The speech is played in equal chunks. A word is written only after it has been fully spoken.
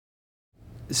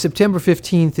September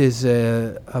 15th is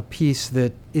a piece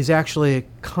that is actually a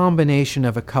combination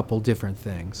of a couple different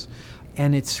things.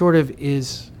 And it sort of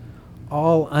is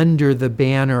all under the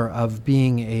banner of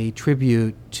being a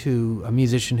tribute to a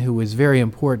musician who was very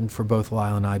important for both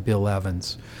Lyle and I, Bill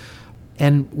Evans.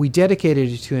 And we dedicated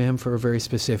it to him for a very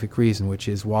specific reason, which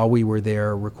is while we were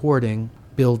there recording,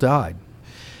 Bill died.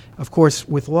 Of course,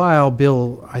 with Lyle,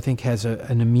 Bill, I think, has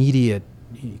an immediate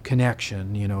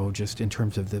connection, just in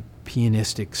terms of the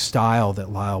pianistic style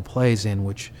that Lyle plays in,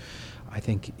 which I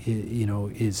think,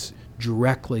 is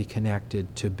directly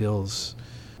connected to Bill's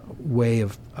way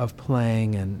of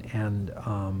playing. And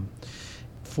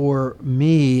for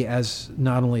me, as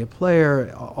not only a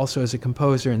player, also as a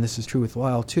composer, and this is true with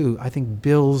Lyle too, I think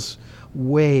Bill's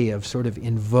way of sort of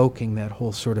invoking that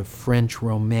whole sort of French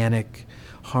romantic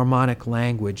harmonic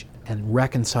language and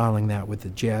reconciling that with the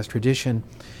jazz tradition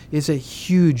is a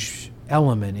huge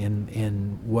element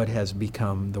in what has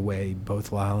become the way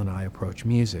both Lyle and I approach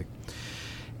music.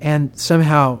 And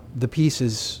somehow the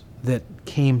pieces that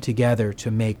came together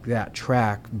to make that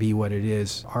track be what it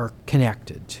is are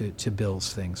connected to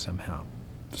Bill's thing somehow.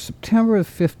 September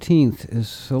 15th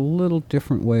is a little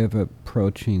different way of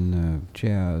approaching the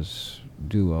jazz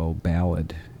duo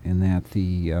ballad in that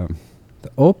the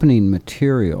opening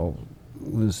material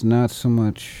was not so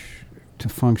much to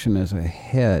function as a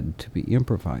head to be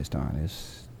improvised on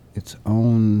as its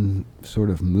own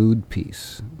sort of mood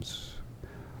piece. It's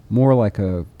more like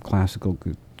a classical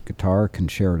guitar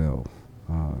concerto,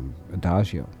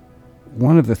 adagio.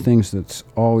 One of the things that's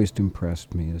always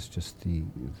impressed me is just the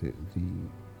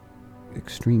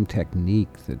extreme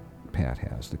technique that Pat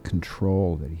has, the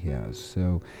control that he has.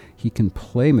 So he can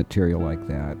play material like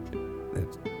that,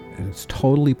 and it's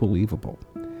totally believable.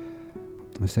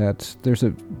 There's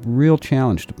a real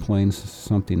challenge to playing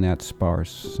something that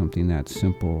sparse, something that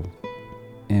simple,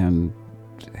 and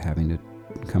having it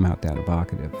come out that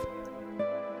evocative.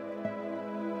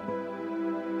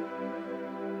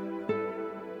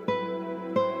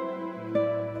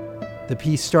 The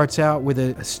piece starts out with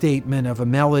a statement of a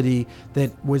melody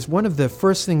that was one of the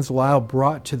first things Lyle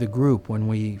brought to the group when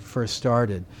we first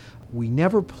started. We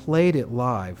never played it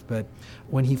live, but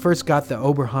when he first got the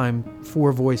Oberheim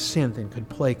 4-voice synth and could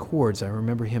play chords, I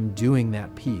remember him doing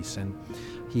that piece. And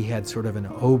he had sort of an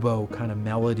oboe kind of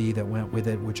melody that went with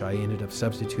it, which I ended up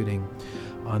substituting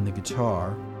on the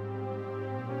guitar.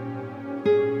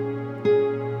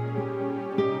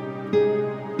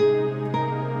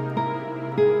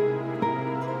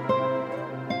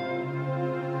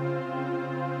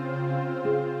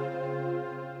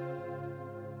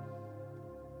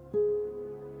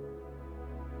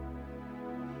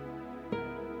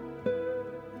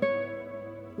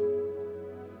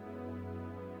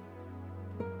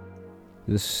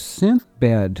 The synth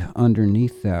bed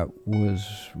underneath that was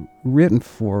written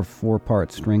for a 4-part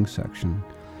string section,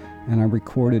 and I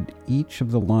recorded each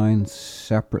of the lines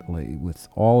separately with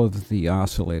all of the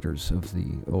oscillators of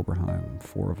the Oberheim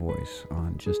 4-voice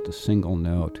on just a single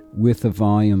note with a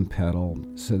volume pedal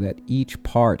so that each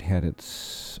part had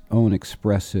its own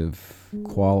expressive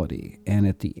quality. And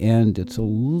at the end, it's a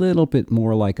little bit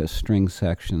more like a string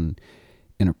section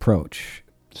in approach.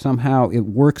 Somehow it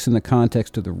works in the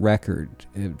context of the record.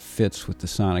 It fits with the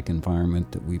sonic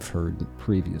environment that we've heard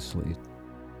previously.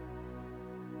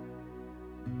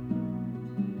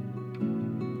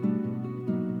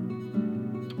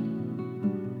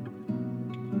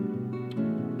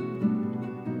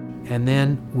 And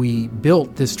then we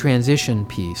built this transition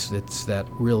piece that's that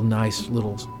real nice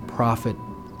little prophet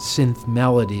synth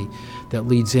melody that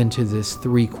leads into this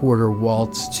 3/4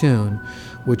 waltz tune,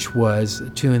 which was a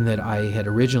tune that I had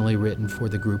originally written for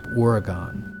the group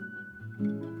Oregon.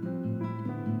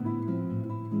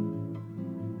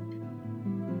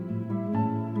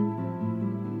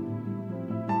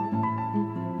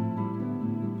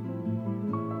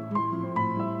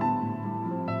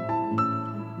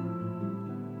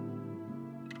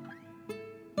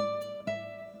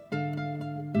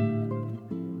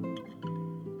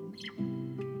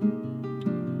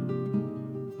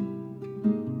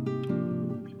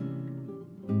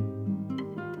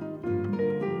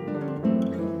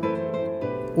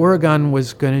 Oregon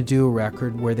was going to do a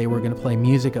record where they were going to play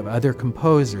music of other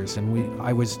composers, and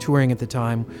I was touring at the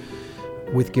time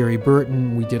with Gary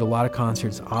Burton. We did a lot of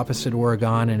concerts opposite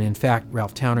Oregon, and in fact,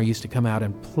 Ralph Towner used to come out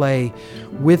and play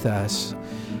with us.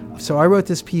 So I wrote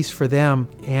this piece for them,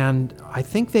 and I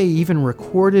think they even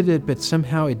recorded it, but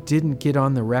somehow it didn't get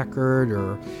on the record,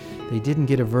 or they didn't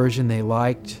get a version they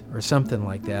liked, or something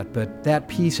like that. But that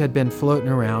piece had been floating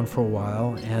around for a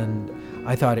while, and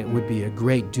I thought it would be a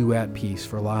great duet piece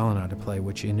for Lyle and I to play,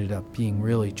 which ended up being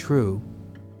really true.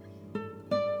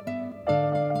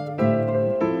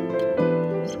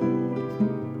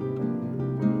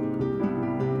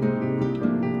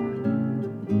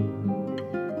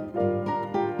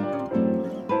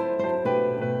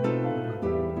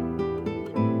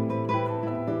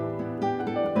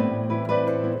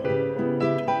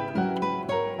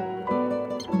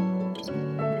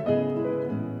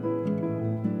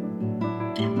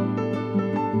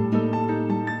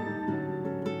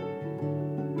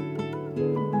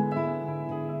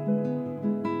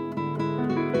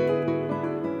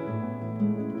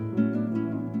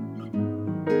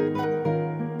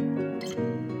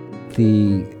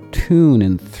 The tune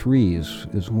in threes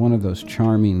is one of those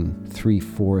charming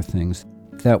 3/4 things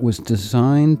that was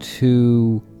designed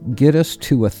to get us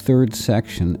to a third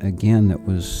section, again, that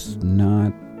was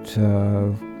not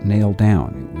nailed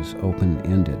down. It was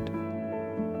open-ended.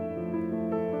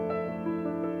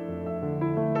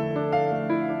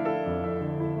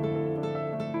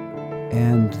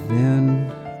 And then,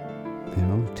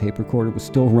 the tape recorder was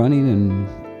still running and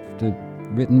the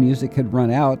written music had run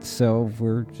out, so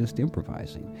we're just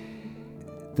improvising.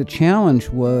 The challenge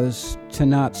was to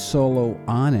not solo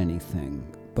on anything,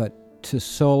 but to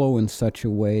solo in such a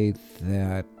way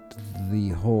that the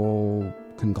whole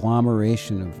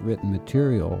conglomeration of written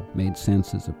material made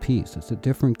sense as a piece. It's a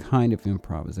different kind of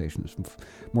improvisation. It's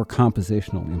more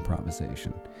compositional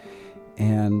improvisation.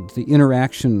 And the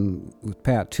interaction with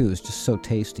Pat, too, is just so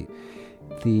tasty.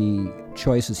 The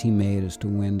choices he made as to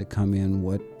when to come in,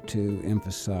 what to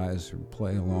emphasize or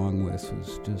play along with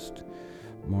was just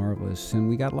marvelous, and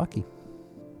we got lucky.